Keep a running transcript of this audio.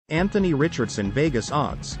Anthony Richardson Vegas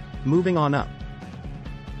odds, moving on up.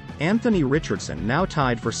 Anthony Richardson now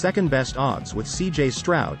tied for second best odds with C.J.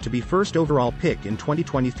 Stroud to be first overall pick in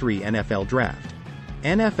 2023 NFL Draft.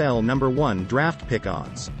 NFL number 1 draft pick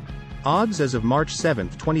odds. Odds as of March 7,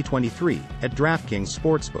 2023, at DraftKings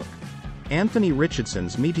Sportsbook. Anthony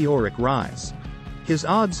Richardson's meteoric rise. His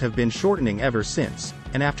odds have been shortening ever since,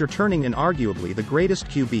 and after turning in arguably the greatest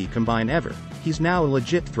QB combine ever, he's now a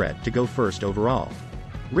legit threat to go first overall.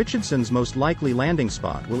 Richardson's most likely landing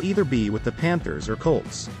spot will either be with the Panthers or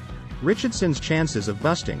Colts. Richardson's chances of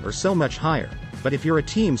busting are so much higher, but if you're a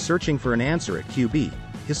team searching for an answer at QB,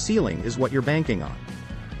 his ceiling is what you're banking on.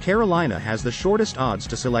 Carolina has the shortest odds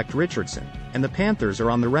to select Richardson, and the Panthers are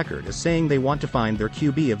on the record as saying they want to find their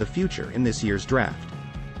QB of the future in this year's draft.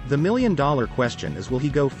 The million-dollar question is, will he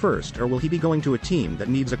go first or will he be going to a team that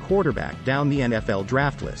needs a quarterback down the NFL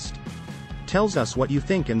draft list? Tells us what you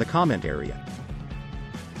think in the comment area.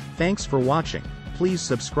 Thanks for watching. Please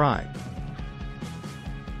subscribe.